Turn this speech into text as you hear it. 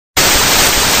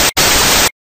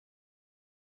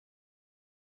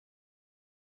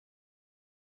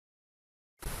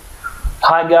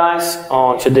Hi guys,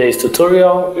 on today's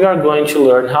tutorial we are going to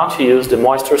learn how to use the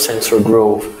moisture sensor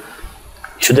grove.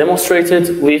 To demonstrate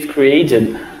it, we've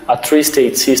created a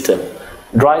three-state system: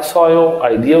 dry soil,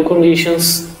 ideal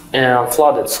conditions, and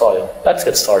flooded soil. Let's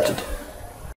get started.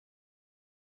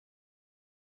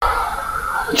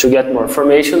 To get more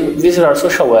information, visit our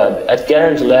social web at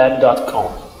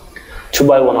garagelab.com. To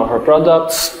buy one of our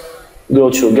products,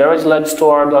 go to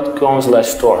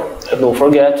garagelabstore.com/store, and don't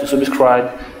forget to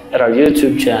subscribe at our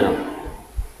YouTube channel.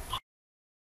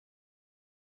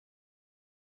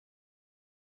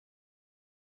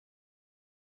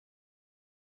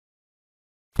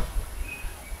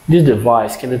 This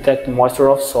device can detect the moisture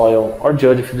of soil or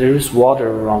judge if there is water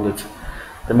around it.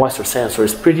 The moisture sensor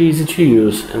is pretty easy to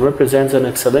use and represents an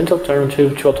excellent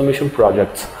alternative to automation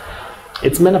projects.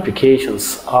 Its main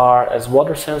applications are as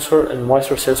water sensor and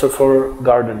moisture sensor for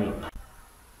gardening.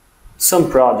 Some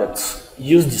projects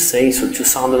use the sensor to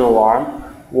sound an alarm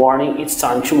warning it's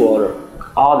time to water.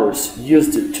 Others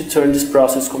use it to turn this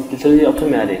process completely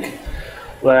automatic,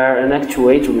 where an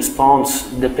actuator responds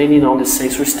depending on the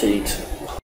sensor state.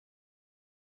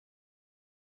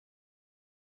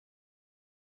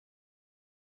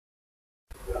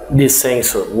 This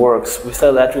sensor works with the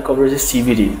electrical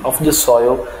resistivity of the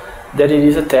soil that it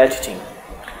is attached in,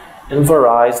 and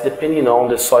varies depending on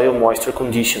the soil moisture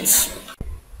conditions.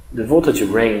 The voltage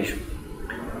range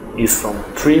is from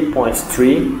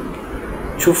 3.3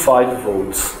 to 5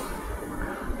 volts.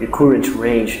 The current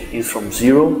range is from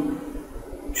 0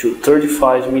 to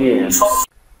 35 milliamps.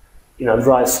 In a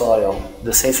dry soil,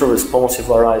 the sensor response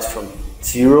varies from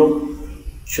 0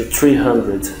 to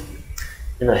 300.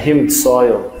 In a humid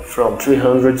soil, from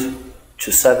 300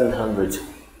 to 700.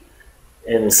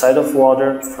 And inside of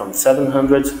water, from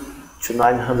 700 to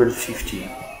 950.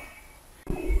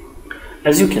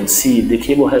 As you can see, the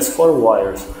cable has 4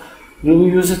 wires. We will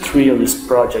use 3 on this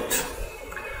project.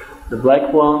 The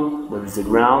black one, there is the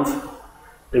ground.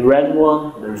 The red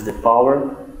one, there is the power.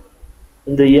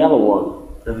 And the yellow one,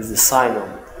 there is the signal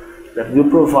that will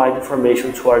provide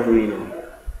information to Arduino.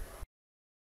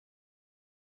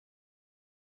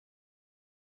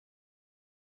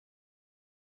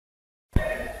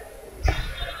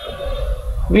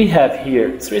 We have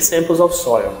here 3 samples of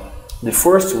soil. The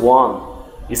first one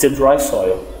is the dry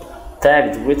soil,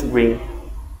 tagged with green.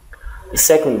 The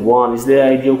second one is the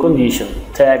ideal condition,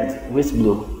 tagged with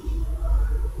blue.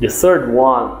 The third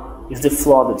one is the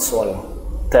flooded soil,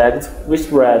 tagged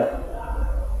with red.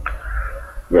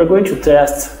 We are going to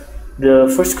test the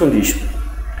first condition.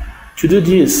 To do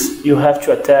this, you have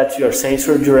to attach your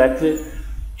sensor directly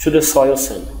to the soil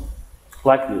sample,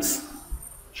 like this.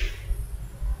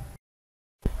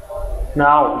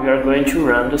 Now we are going to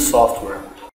run the software.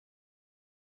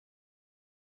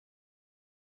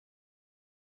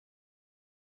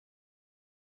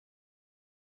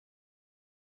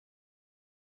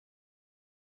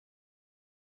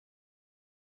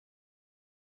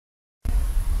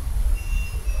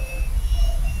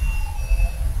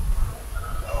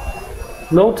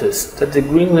 Notice that the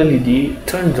green LED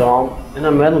turned on and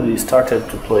a melody started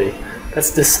to play.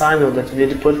 That's the signal that we need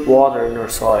to put water in our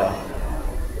soil.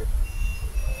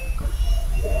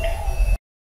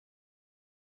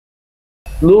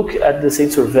 Look at the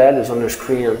sensor values on your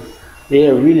screen. They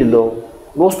are really low,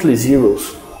 mostly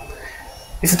zeros.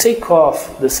 If you take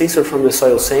off the sensor from the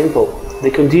soil sample,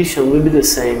 the condition will be the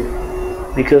same,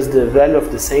 because the value of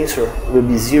the sensor will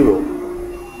be 0.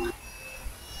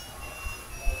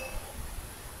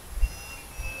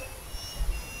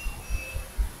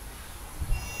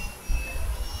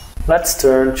 Let's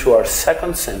turn to our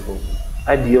second sample,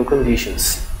 ideal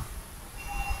conditions.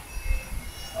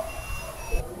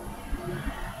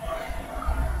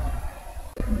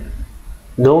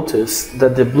 Notice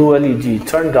that the blue LED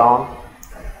turned on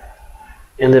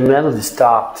and the melody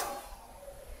stopped.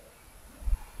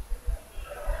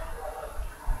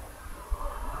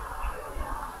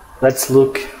 Let's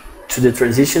look to the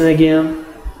transition again.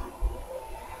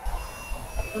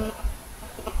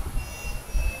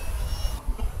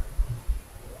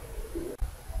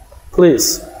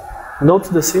 Please note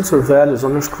the sensor values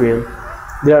on your screen.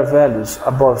 There are values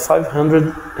above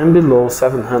 500 and below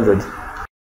 700.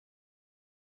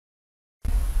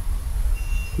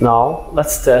 Now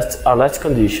let's test our last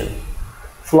condition,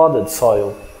 flooded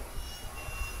soil.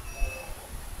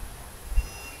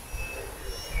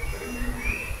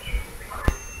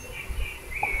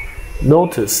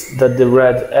 Notice that the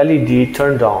red LED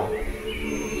turned on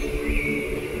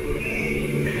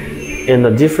and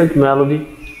a different melody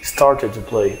started to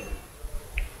play.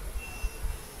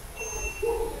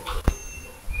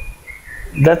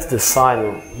 That's the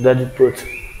signal that you put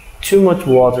too much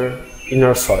water in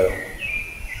our soil.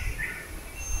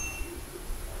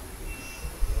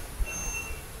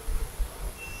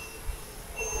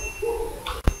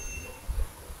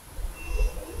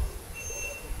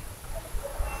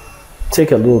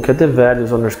 Take a look at the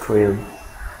values on your screen.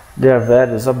 They are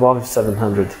values above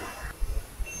 700.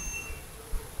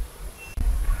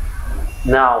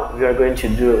 Now we are going to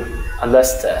do a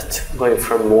last test, going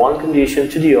from one condition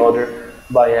to the other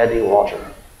by adding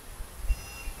water.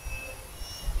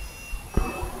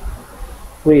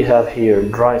 We have here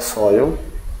dry soil,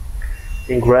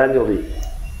 and gradually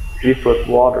we put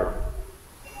water.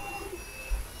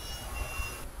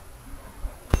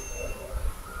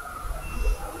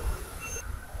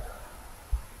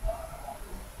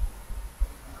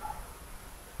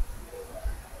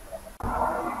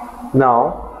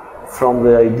 Now, from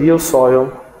the ideal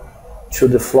soil to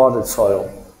the flooded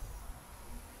soil.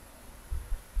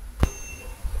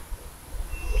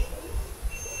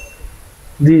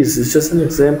 This is just an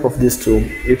example of this tool.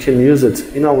 You can use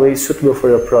it in a way suitable for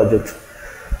your project.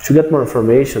 To get more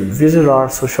information, visit our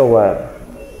social web.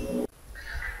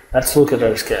 Let's look at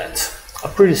our sketch. A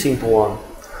pretty simple one.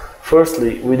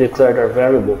 Firstly, we declared our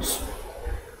variables,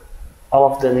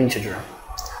 all of them integer.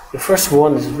 The first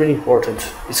one is really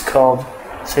important. It's called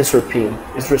sensor pin.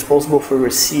 It's responsible for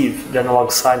receive the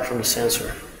analog sign from the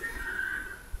sensor.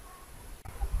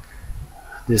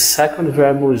 The second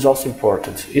variable is also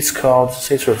important. It's called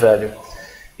sensor value.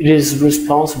 It is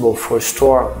responsible for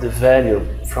store the value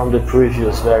from the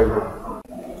previous variable.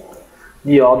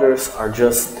 The others are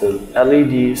just the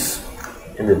LEDs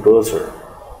and the buzzer.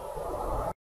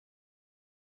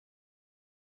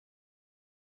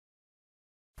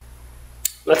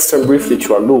 Let's turn briefly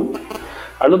to our loop.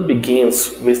 Our loop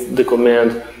begins with the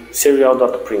command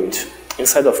serial.print.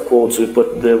 Inside of quotes we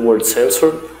put the word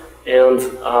sensor and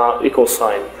equal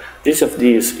sign. Each of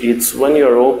these, it's when you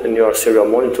open your serial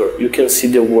monitor, you can see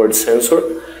the word sensor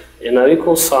and an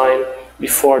equal sign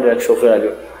before the actual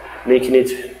value, making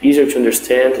it easier to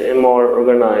understand and more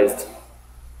organized.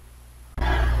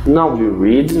 Now we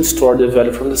read and store the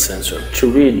value from the sensor.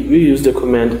 To read, we use the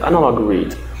command analog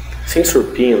read. Sensor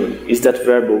pin is that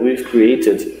variable we've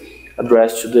created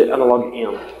addressed to the analog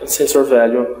in, and sensor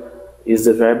value is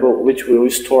the variable which will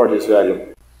store this value.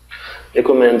 The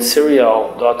command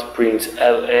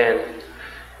serial.println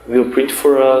will print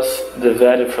for us the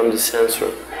value from the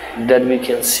sensor that we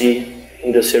can see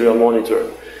in the serial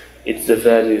monitor. It's the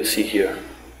value you see here.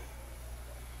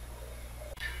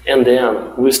 And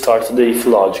then we start the if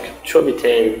logic to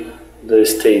obtain the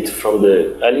state from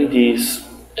the LEDs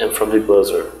and from the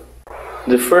buzzer.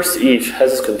 The first if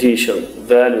has as condition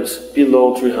values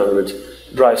below 300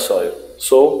 dry soil.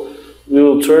 So we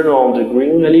will turn on the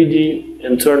green LED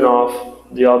and turn off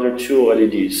the other two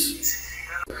LEDs.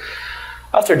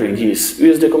 After doing this, we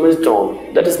use the command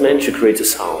tone that is meant to create a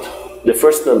sound. The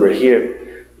first number here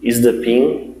is the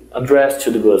pin addressed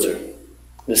to the buzzer.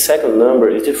 The second number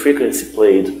is the frequency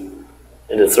played,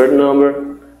 and the third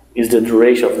number is the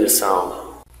duration of the sound.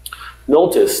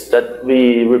 Notice that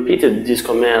we repeated this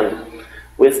command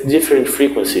with different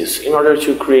frequencies in order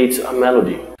to create a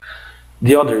melody.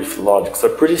 The other if logics are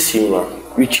pretty similar.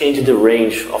 We change the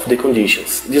range of the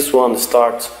conditions. This one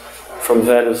starts from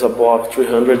values above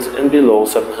 300 and below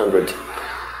 700.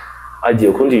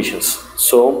 Ideal conditions.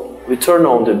 So we turn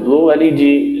on the blue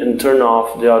LED and turn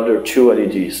off the other two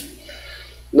LEDs.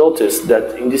 Notice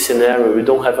that in this scenario we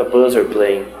don't have a buzzer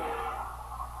playing.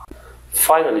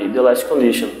 Finally, the last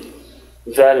condition,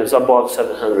 values above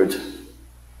 700.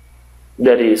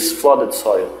 That is flooded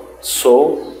soil.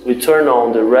 So we turn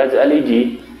on the red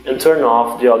LED and turn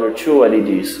off the other two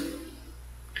LEDs.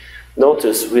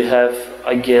 Notice we have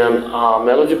again a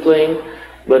melody playing,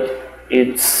 but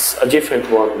it's a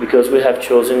different one because we have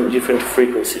chosen different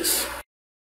frequencies.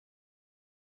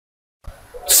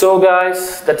 So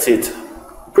guys, that's it.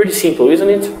 Pretty simple, isn't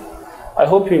it? I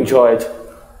hope you enjoyed.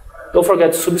 Don't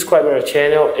forget to subscribe to our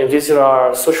channel and visit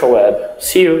our social web.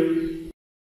 See you!